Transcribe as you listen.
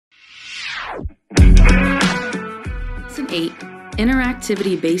Lesson 8,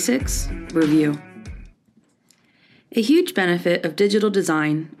 Interactivity Basics Review. A huge benefit of digital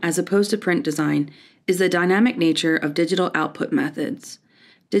design, as opposed to print design, is the dynamic nature of digital output methods.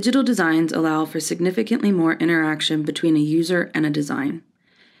 Digital designs allow for significantly more interaction between a user and a design.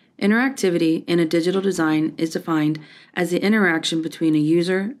 Interactivity in a digital design is defined as the interaction between a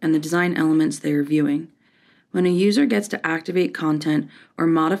user and the design elements they are viewing. When a user gets to activate content or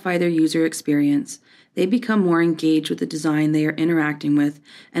modify their user experience, they become more engaged with the design they are interacting with,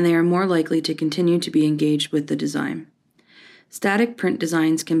 and they are more likely to continue to be engaged with the design. Static print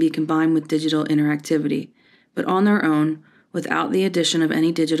designs can be combined with digital interactivity, but on their own, without the addition of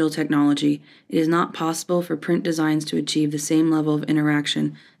any digital technology, it is not possible for print designs to achieve the same level of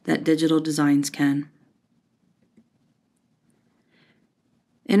interaction that digital designs can.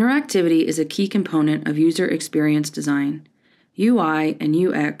 Interactivity is a key component of user experience design. UI and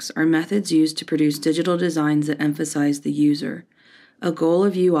UX are methods used to produce digital designs that emphasize the user. A goal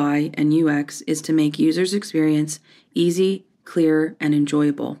of UI and UX is to make users' experience easy, clear, and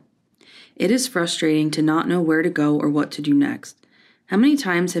enjoyable. It is frustrating to not know where to go or what to do next. How many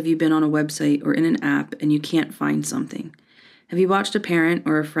times have you been on a website or in an app and you can't find something? Have you watched a parent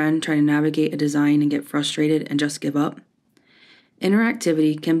or a friend try to navigate a design and get frustrated and just give up?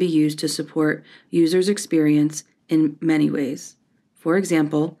 Interactivity can be used to support users' experience in many ways. For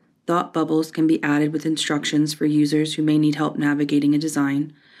example, thought bubbles can be added with instructions for users who may need help navigating a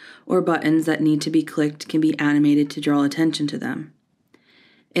design, or buttons that need to be clicked can be animated to draw attention to them.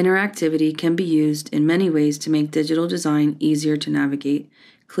 Interactivity can be used in many ways to make digital design easier to navigate,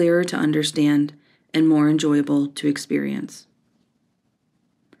 clearer to understand, and more enjoyable to experience.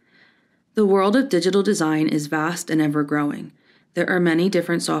 The world of digital design is vast and ever-growing. There are many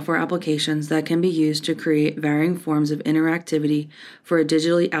different software applications that can be used to create varying forms of interactivity for a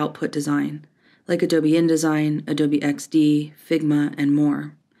digitally output design, like Adobe InDesign, Adobe XD, Figma, and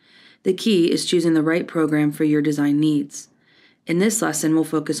more. The key is choosing the right program for your design needs. In this lesson, we'll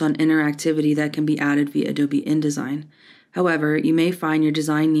focus on interactivity that can be added via Adobe InDesign. However, you may find your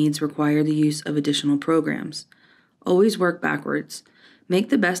design needs require the use of additional programs. Always work backwards. Make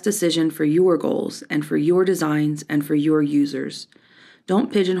the best decision for your goals and for your designs and for your users.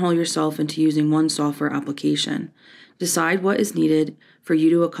 Don't pigeonhole yourself into using one software application. Decide what is needed for you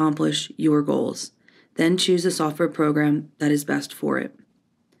to accomplish your goals. Then choose a software program that is best for it.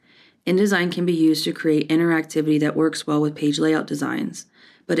 InDesign can be used to create interactivity that works well with page layout designs,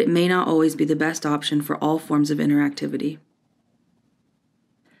 but it may not always be the best option for all forms of interactivity.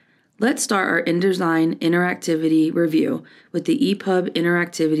 Let's start our InDesign interactivity review with the EPUB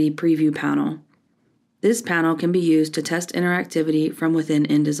Interactivity Preview panel. This panel can be used to test interactivity from within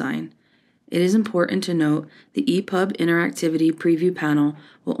InDesign. It is important to note the EPUB Interactivity Preview panel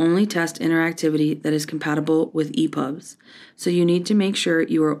will only test interactivity that is compatible with EPUBs, so you need to make sure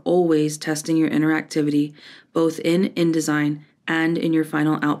you are always testing your interactivity both in InDesign and in your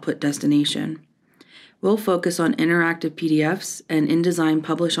final output destination. We'll focus on interactive PDFs and InDesign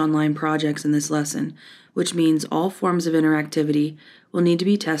Publish Online projects in this lesson, which means all forms of interactivity will need to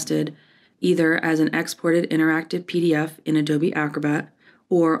be tested either as an exported interactive PDF in Adobe Acrobat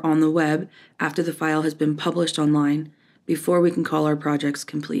or on the web after the file has been published online before we can call our projects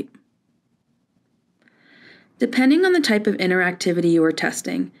complete. Depending on the type of interactivity you are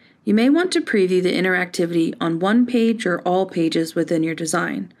testing, you may want to preview the interactivity on one page or all pages within your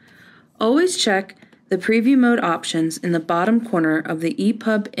design. Always check the preview mode options in the bottom corner of the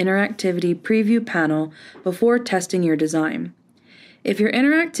EPUB Interactivity Preview panel before testing your design. If your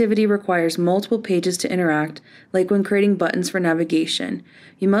interactivity requires multiple pages to interact, like when creating buttons for navigation,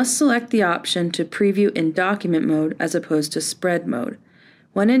 you must select the option to preview in document mode as opposed to spread mode.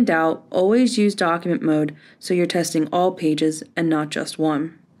 When in doubt, always use document mode so you're testing all pages and not just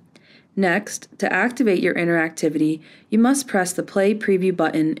one. Next, to activate your interactivity, you must press the Play Preview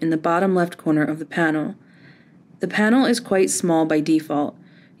button in the bottom left corner of the panel. The panel is quite small by default.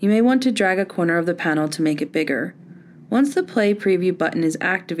 You may want to drag a corner of the panel to make it bigger. Once the Play Preview button is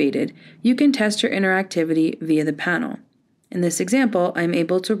activated, you can test your interactivity via the panel. In this example, I am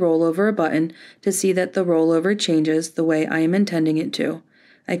able to roll over a button to see that the rollover changes the way I am intending it to.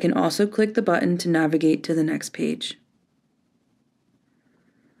 I can also click the button to navigate to the next page.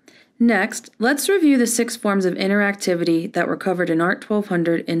 Next, let's review the 6 forms of interactivity that were covered in ART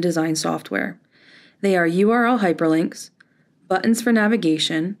 1200 InDesign software. They are URL hyperlinks, buttons for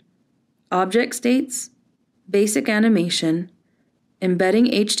navigation, object states, basic animation, embedding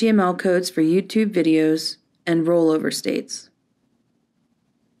HTML codes for YouTube videos, and rollover states.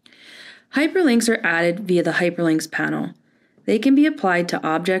 Hyperlinks are added via the Hyperlinks panel. They can be applied to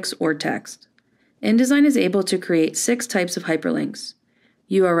objects or text. InDesign is able to create 6 types of hyperlinks: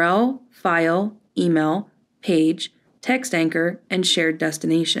 URL, file, email, page, text anchor, and shared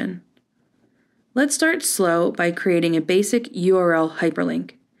destination. Let's start slow by creating a basic URL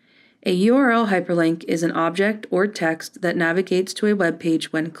hyperlink. A URL hyperlink is an object or text that navigates to a web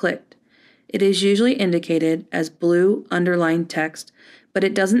page when clicked. It is usually indicated as blue underlined text, but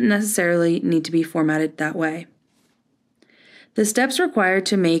it doesn't necessarily need to be formatted that way. The steps required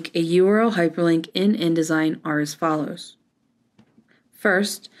to make a URL hyperlink in InDesign are as follows.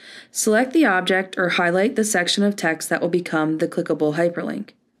 First, select the object or highlight the section of text that will become the clickable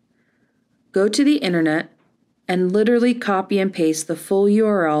hyperlink. Go to the internet and literally copy and paste the full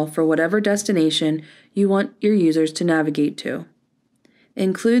URL for whatever destination you want your users to navigate to.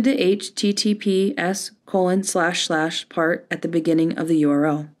 Include the https:// part at the beginning of the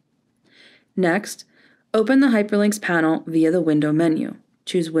URL. Next, open the Hyperlinks panel via the Window menu.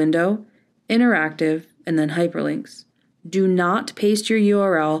 Choose Window, Interactive, and then Hyperlinks. Do not paste your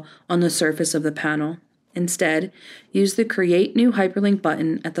URL on the surface of the panel. Instead, use the Create New Hyperlink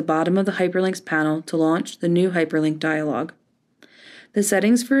button at the bottom of the Hyperlinks panel to launch the New Hyperlink dialog. The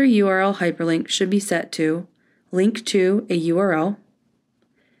settings for a URL hyperlink should be set to Link to a URL,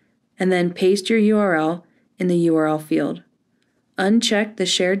 and then paste your URL in the URL field. Uncheck the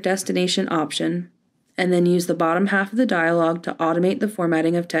Shared Destination option, and then use the bottom half of the dialog to automate the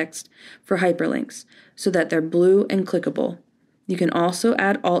formatting of text for hyperlinks so that they're blue and clickable. You can also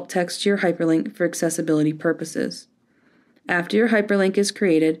add alt text to your hyperlink for accessibility purposes. After your hyperlink is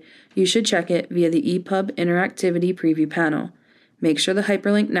created, you should check it via the EPUB Interactivity preview panel. Make sure the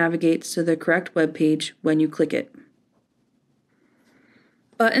hyperlink navigates to the correct web page when you click it.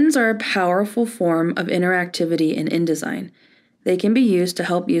 Buttons are a powerful form of interactivity in InDesign. They can be used to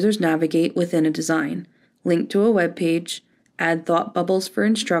help users navigate within a design, link to a web page, add thought bubbles for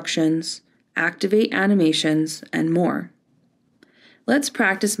instructions, activate animations, and more. Let's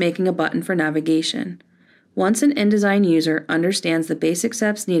practice making a button for navigation. Once an InDesign user understands the basic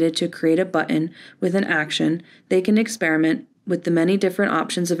steps needed to create a button with an action, they can experiment with the many different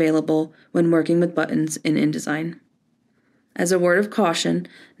options available when working with buttons in InDesign. As a word of caution,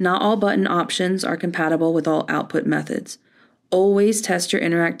 not all button options are compatible with all output methods. Always test your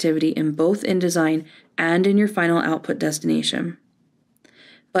interactivity in both InDesign and in your final output destination.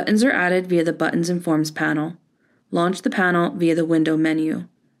 Buttons are added via the Buttons and Forms panel. Launch the panel via the Window menu.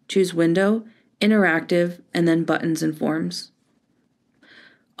 Choose Window, Interactive, and then Buttons and Forms.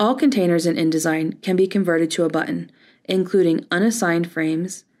 All containers in InDesign can be converted to a button, including unassigned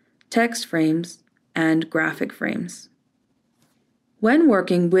frames, text frames, and graphic frames. When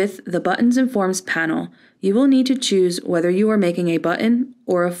working with the Buttons and Forms panel, you will need to choose whether you are making a button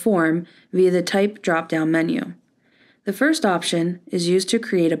or a form via the Type drop-down menu. The first option is used to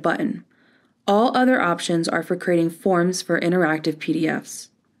create a button. All other options are for creating forms for interactive PDFs.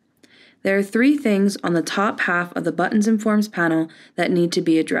 There are 3 things on the top half of the Buttons and Forms panel that need to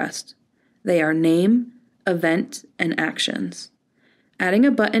be addressed. They are Name, Event, and Actions. Adding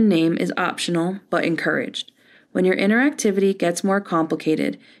a button name is optional but encouraged. When your interactivity gets more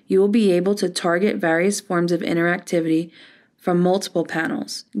complicated, you will be able to target various forms of interactivity from multiple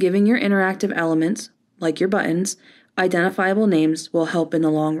panels. Giving your interactive elements, like your buttons, identifiable names will help in the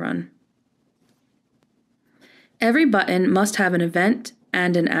long run. Every button must have an event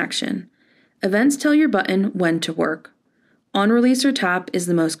and an action. Events tell your button when to work. On release or tap is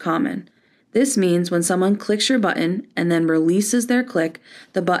the most common. This means when someone clicks your button and then releases their click,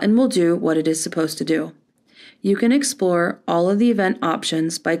 the button will do what it is supposed to do. You can explore all of the event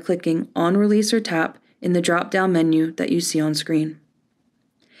options by clicking on release or tap in the drop-down menu that you see on screen.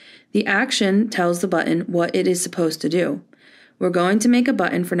 The action tells the button what it is supposed to do. We're going to make a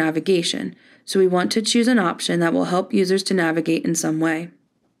button for navigation, so we want to choose an option that will help users to navigate in some way.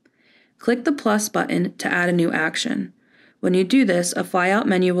 Click the plus button to add a new action. When you do this, a flyout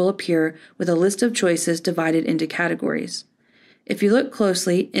menu will appear with a list of choices divided into categories. If you look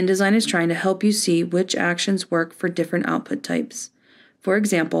closely, InDesign is trying to help you see which actions work for different output types. For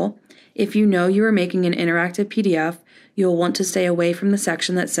example, if you know you are making an interactive PDF, you will want to stay away from the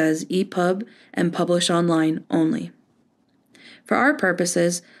section that says EPUB and Publish Online only. For our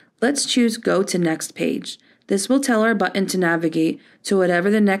purposes, let's choose Go to Next Page. This will tell our button to navigate to whatever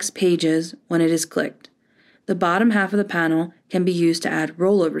the next page is when it is clicked. The bottom half of the panel can be used to add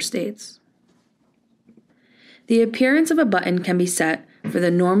rollover states. The appearance of a button can be set for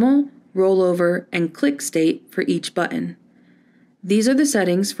the normal, rollover, and click state for each button. These are the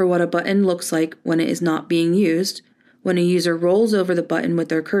settings for what a button looks like when it is not being used, when a user rolls over the button with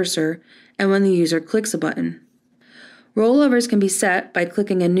their cursor, and when the user clicks a button. Rollovers can be set by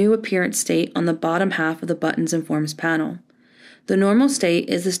clicking a new appearance state on the bottom half of the Buttons and Forms panel. The normal state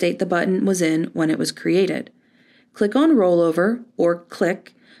is the state the button was in when it was created. Click on Rollover or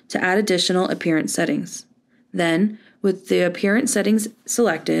Click to add additional appearance settings. Then, with the appearance settings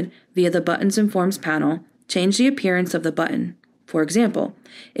selected via the Buttons and Forms panel, change the appearance of the button. For example,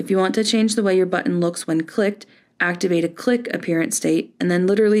 if you want to change the way your button looks when clicked, activate a Click appearance state and then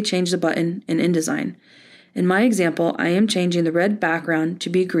literally change the button in InDesign. In my example, I am changing the red background to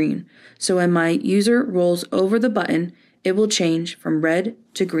be green, so when my user rolls over the button, it will change from red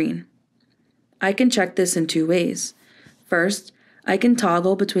to green. I can check this in two ways. First, I can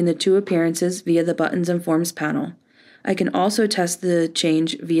toggle between the two appearances via the Buttons and Forms panel. I can also test the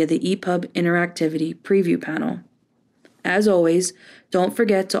change via the EPUB Interactivity Preview panel. As always, don't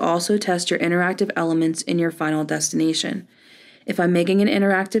forget to also test your interactive elements in your final destination. If I'm making an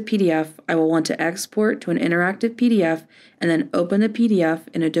interactive PDF, I will want to export to an interactive PDF and then open the PDF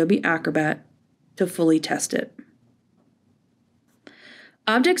in Adobe Acrobat to fully test it.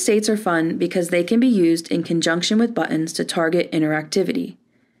 Object states are fun because they can be used in conjunction with buttons to target interactivity.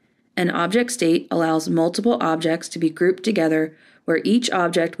 An object state allows multiple objects to be grouped together where each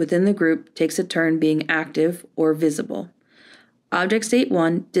object within the group takes a turn being active or visible. Object state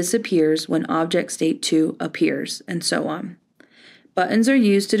 1 disappears when object state 2 appears, and so on. Buttons are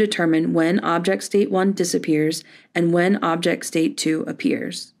used to determine when object state 1 disappears and when object state 2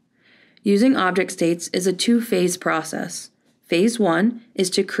 appears. Using object states is a two-phase process. Phase 1 is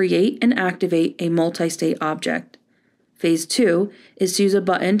to create and activate a multi-state object. Phase 2 is to use a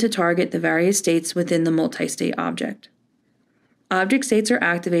button to target the various states within the multi-state object. Object states are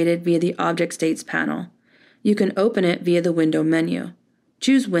activated via the Object States panel. You can open it via the Window menu.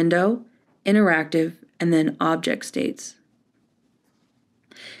 Choose Window, Interactive, and then Object States.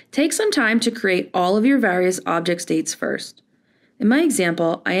 Take some time to create all of your various object states first. In my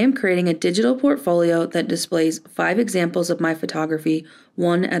example, I am creating a digital portfolio that displays 5 examples of my photography,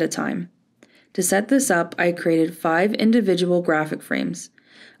 one at a time. To set this up, I created 5 individual graphic frames.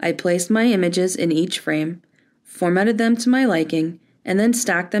 I placed my images in each frame, formatted them to my liking, and then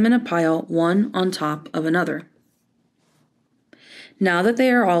stacked them in a pile, one on top of another. Now that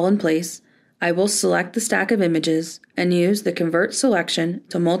they are all in place, I will select the stack of images and use the Convert Selection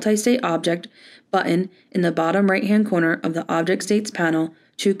to Multi-State Object button in the bottom right-hand corner of the Object States panel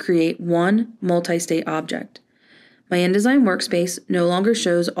to create one multi-state object. My InDesign workspace no longer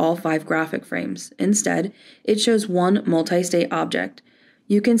shows all 5 graphic frames. Instead, it shows one multi-state object.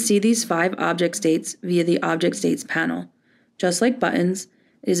 You can see these 5 object states via the Object States panel. Just like buttons,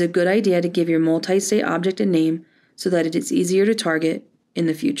 it is a good idea to give your multi-state object a name so that it is easier to target in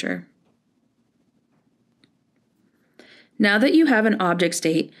the future. Now that you have an object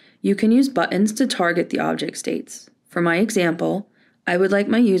state, you can use buttons to target the object states. For my example, I would like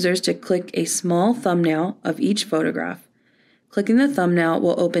my users to click a small thumbnail of each photograph. Clicking the thumbnail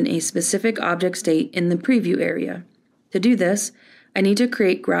will open a specific object state in the preview area. To do this, I need to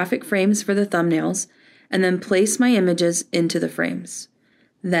create graphic frames for the thumbnails and then place my images into the frames.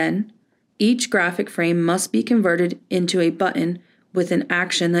 Then, each graphic frame must be converted into a button with an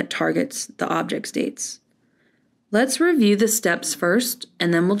action that targets the object states. Let's review the steps first,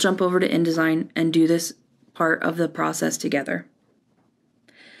 and then we'll jump over to InDesign and do this part of the process together.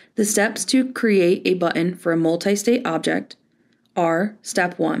 The steps to create a button for a multi-state object are: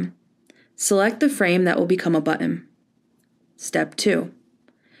 Step 1. Select the frame that will become a button. Step 2.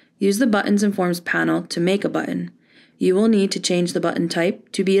 Use the Buttons and Forms panel to make a button. You will need to change the button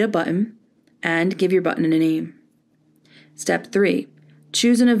type to be a button and give your button a name. Step 3.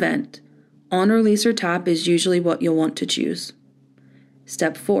 Choose an event. On release or tap is usually what you'll want to choose.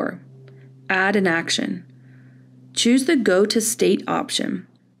 Step 4. Add an action. Choose the Go to State option.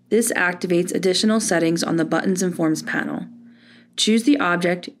 This activates additional settings on the Buttons and Forms panel. Choose the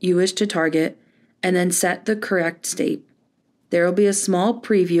object you wish to target and then set the correct state. There will be a small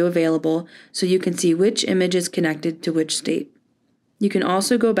preview available so you can see which image is connected to which state. You can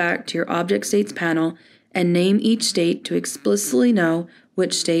also go back to your Object States panel and name each state to explicitly know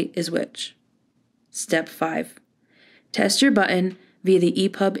which state is which. Step 5. Test your button via the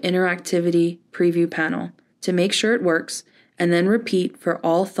EPUB Interactivity Preview panel to make sure it works, and then repeat for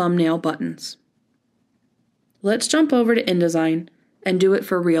all thumbnail buttons. Let's jump over to InDesign and do it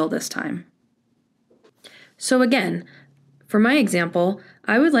for real this time. So again, for my example,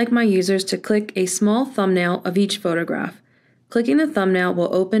 I would like my users to click a small thumbnail of each photograph. Clicking the thumbnail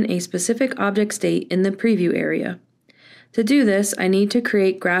will open a specific object state in the preview area. To do this, I need to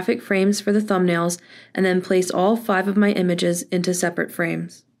create graphic frames for the thumbnails and then place all 5 of my images into separate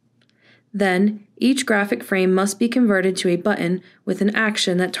frames. Then, Each graphic frame must be converted to a button with an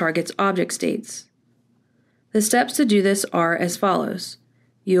action that targets object states. The steps to do this are as follows.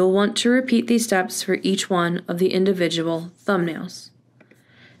 You'll want to repeat these steps for each one of the individual thumbnails.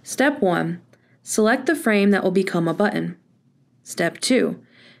 Step 1. Select the frame that will become a button. Step 2.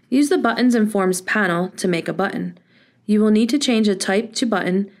 Use the Buttons and Forms panel to make a button. You will need to change the type to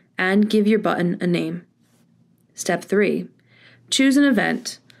button and give your button a name. Step 3. Choose an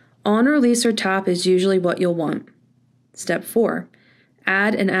event. On release or tap is usually what you'll want. Step 4.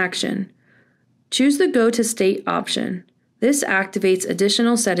 Add an action. Choose the Go to State option. This activates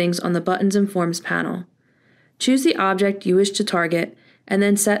additional settings on the Buttons and Forms panel. Choose the object you wish to target and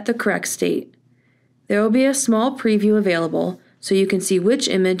then set the correct state. There will be a small preview available so you can see which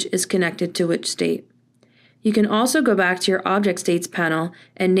image is connected to which state. You can also go back to your Object States panel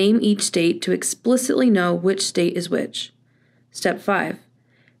and name each state to explicitly know which state is which. Step 5.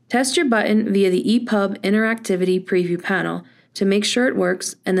 Test your button via the EPUB Interactivity Preview panel to make sure it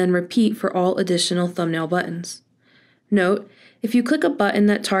works and then repeat for all additional thumbnail buttons. Note, if you click a button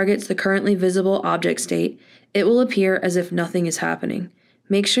that targets the currently visible object state, it will appear as if nothing is happening.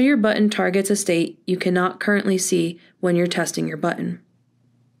 Make sure your button targets a state you cannot currently see when you're testing your button.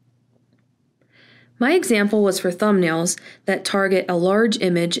 My example was for thumbnails that target a large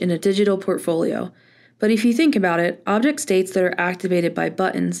image in a digital portfolio, but if you think about it, object states that are activated by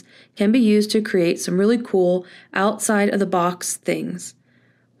buttons can be used to create some really cool outside-of-the-box things.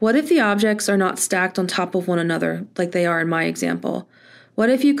 What if the objects are not stacked on top of one another, like they are in my example? What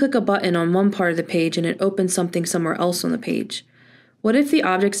if you click a button on one part of the page and it opens something somewhere else on the page? What if the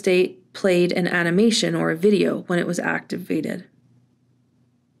object state played an animation or a video when it was activated?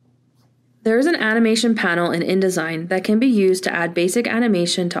 There is an animation panel in InDesign that can be used to add basic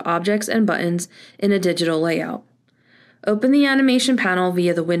animation to objects and buttons in a digital layout. Open the animation panel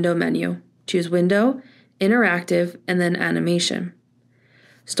via the Window menu. Choose Window, Interactive, and then Animation.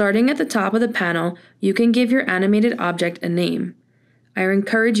 Starting at the top of the panel, you can give your animated object a name. I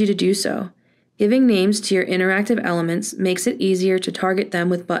encourage you to do so. Giving names to your interactive elements makes it easier to target them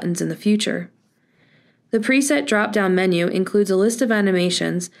with buttons in the future. The preset drop-down menu includes a list of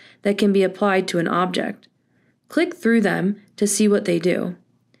animations that can be applied to an object. Click through them to see what they do.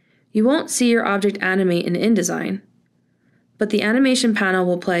 You won't see your object animate in InDesign, but the animation panel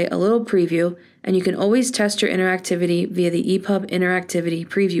will play a little preview, and you can always test your interactivity via the EPUB Interactivity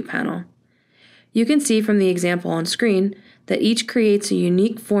Preview panel. You can see from the example on screen that each creates a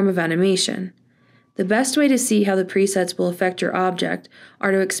unique form of animation. The best way to see how the presets will affect your object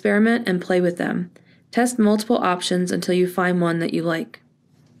are to experiment and play with them. Test multiple options until you find one that you like.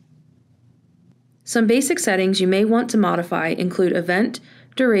 Some basic settings you may want to modify include event,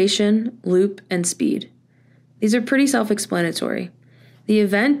 duration, loop, and speed. These are pretty self-explanatory. The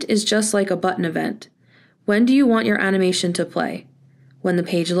event is just like a button event. When do you want your animation to play? When the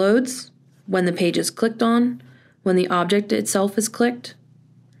page loads? When the page is clicked on? When the object itself is clicked?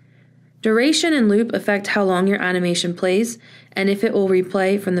 Duration and loop affect how long your animation plays and if it will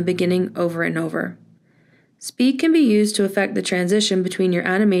replay from the beginning over and over. Speed can be used to affect the transition between your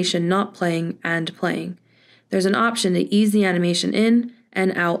animation not playing and playing. There's an option to ease the animation in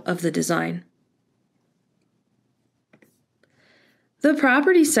and out of the design. The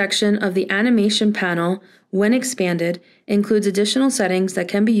Properties section of the Animation panel, when expanded, includes additional settings that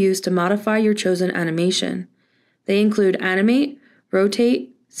can be used to modify your chosen animation. They include Animate,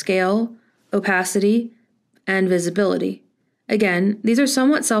 Rotate, Scale, Opacity, and Visibility. Again, these are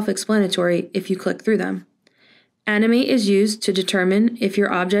somewhat self-explanatory if you click through them. Animate is used to determine if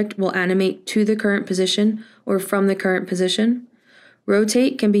your object will animate to the current position or from the current position.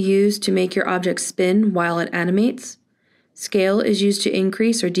 Rotate can be used to make your object spin while it animates. Scale is used to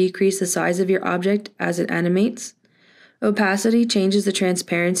increase or decrease the size of your object as it animates. Opacity changes the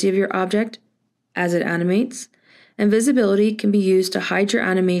transparency of your object as it animates. And visibility can be used to hide your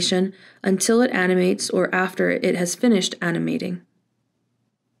animation until it animates or after it has finished animating.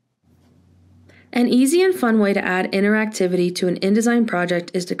 An easy and fun way to add interactivity to an InDesign project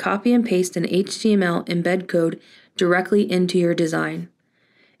is to copy and paste an HTML embed code directly into your design.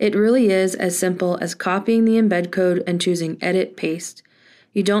 It really is as simple as copying the embed code and choosing Edit Paste.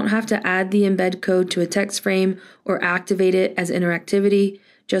 You don't have to add the embed code to a text frame or activate it as interactivity.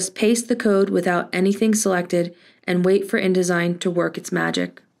 Just paste the code without anything selected and wait for InDesign to work its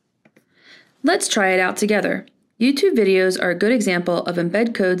magic. Let's try it out together. YouTube videos are a good example of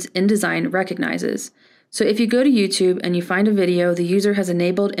embed codes InDesign recognizes. So if you go to YouTube and you find a video the user has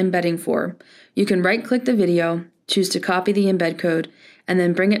enabled embedding for, you can right-click the video, choose to copy the embed code, and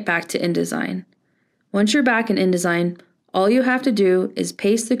then bring it back to InDesign. Once you're back in InDesign, All you have to do is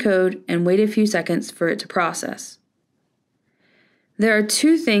paste the code and wait a few seconds for it to process. There are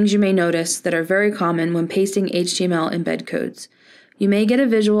two things you may notice that are very common when pasting HTML embed codes. You may get a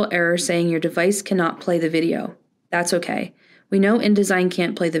visual error saying your device cannot play the video. That's okay. We know InDesign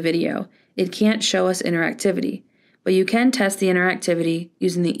can't play the video. It can't show us interactivity. But you can test the interactivity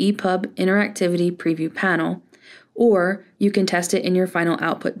using the EPUB Interactivity Preview panel, or you can test it in your final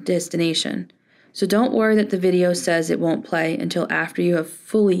output destination. So don't worry that the video says it won't play until after you have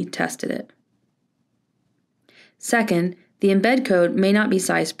fully tested it. Second, the embed code may not be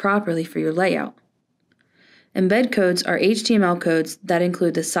sized properly for your layout. Embed codes are HTML codes that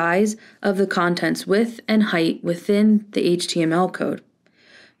include the size of the content's width and height within the HTML code.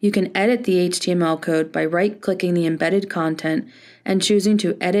 You can edit the HTML code by right-clicking the embedded content and choosing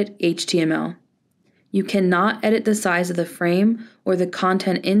to Edit HTML. You cannot edit the size of the frame or the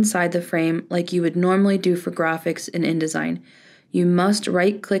content inside the frame like you would normally do for graphics in InDesign. You must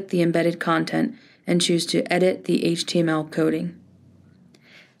right-click the embedded content and choose to edit the HTML coding.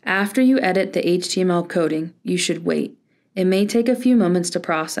 After you edit the HTML coding, you should wait. It may take a few moments to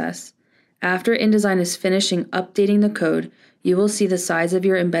process. After InDesign is finishing updating the code, you will see the size of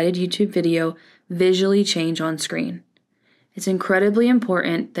your embedded YouTube video visually change on screen. It's incredibly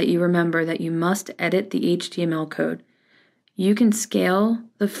important that you remember that you must edit the HTML code. You can scale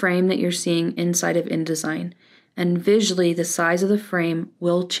the frame that you're seeing inside of InDesign, and visually the size of the frame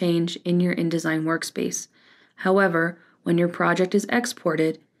will change in your InDesign workspace. However, when your project is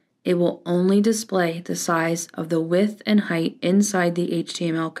exported, it will only display the size of the width and height inside the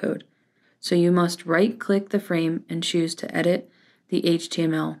HTML code. So you must right-click the frame and choose to edit the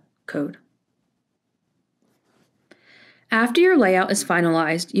HTML code. After your layout is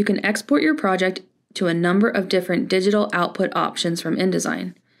finalized, you can export your project to a number of different digital output options from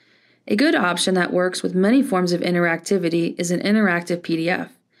InDesign. A good option that works with many forms of interactivity is an interactive PDF.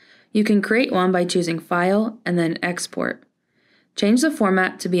 You can create one by choosing File and then Export. Change the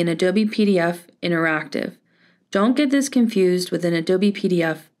format to be an Adobe PDF Interactive. Don't get this confused with an Adobe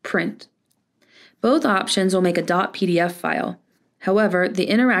PDF Print. Both options will make a .pdf file. However, the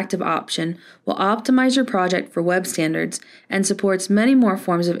interactive option will optimize your project for web standards and supports many more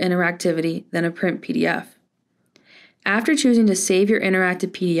forms of interactivity than a print PDF. After choosing to save your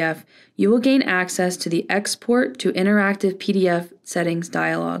interactive PDF, you will gain access to the Export to Interactive PDF settings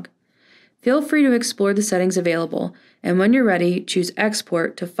dialog. Feel free to explore the settings available, and when you're ready, choose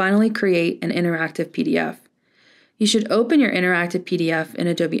Export to finally create an interactive PDF. You should open your interactive PDF in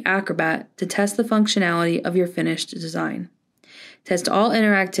Adobe Acrobat to test the functionality of your finished design. Test all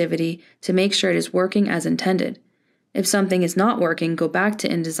interactivity to make sure it is working as intended. If something is not working, go back to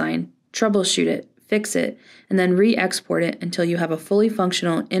InDesign, troubleshoot it, fix it, and then re-export it until you have a fully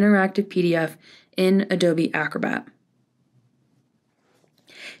functional interactive PDF in Adobe Acrobat.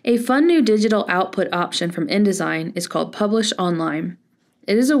 A fun new digital output option from InDesign is called Publish Online.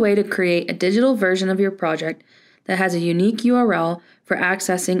 It is a way to create a digital version of your project that has a unique URL for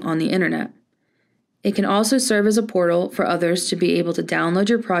accessing on the internet. It can also serve as a portal for others to be able to download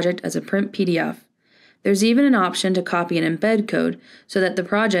your project as a print PDF. There's even an option to copy an embed code so that the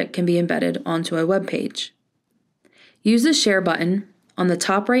project can be embedded onto a web page. Use the Share button on the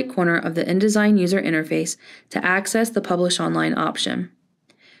top right corner of the InDesign user interface to access the Publish Online option.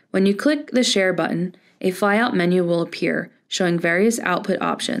 When you click the Share button, a flyout menu will appear showing various output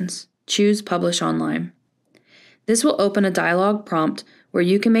options. Choose Publish Online. This will open a dialog prompt where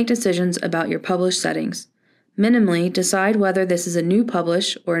you can make decisions about your publish settings. Minimally, decide whether this is a new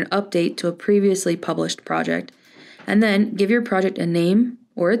publish or an update to a previously published project, and then give your project a name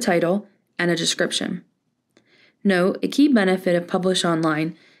or a title and a description. Note, a key benefit of Publish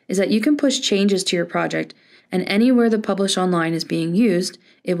Online is that you can push changes to your project, and anywhere the Publish Online is being used,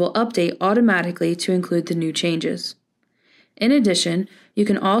 it will update automatically to include the new changes. In addition, you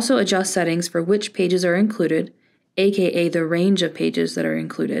can also adjust settings for which pages are included, aka the range of pages that are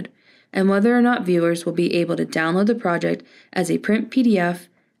included, and whether or not viewers will be able to download the project as a print PDF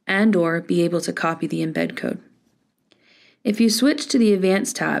and/or be able to copy the embed code. If you switch to the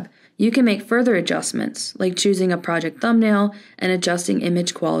Advanced tab, you can make further adjustments, like choosing a project thumbnail and adjusting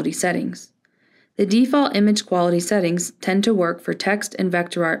image quality settings. The default image quality settings tend to work for text and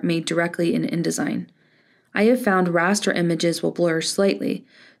vector art made directly in InDesign. I have found raster images will blur slightly,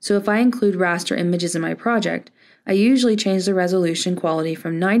 so if I include raster images in my project, I usually change the resolution quality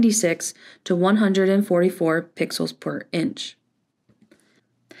from 96 to 144 pixels per inch.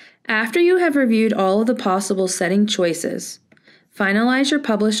 After you have reviewed all of the possible setting choices, finalize your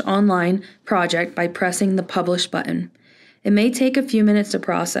Publish Online project by pressing the Publish button. It may take a few minutes to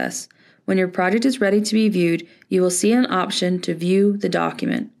process. When your project is ready to be viewed, you will see an option to view the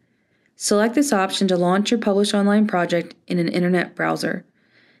document. Select this option to launch your Publish Online project in an internet browser.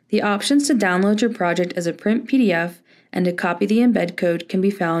 The options to download your project as a print PDF and to copy the embed code can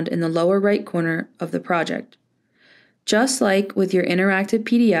be found in the lower right corner of the project. Just like with your interactive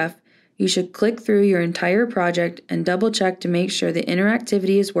PDF, you should click through your entire project and double-check to make sure the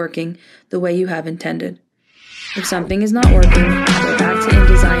interactivity is working the way you have intended. If something is not working, go back to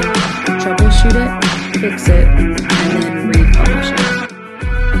InDesign, troubleshoot it, fix it, and then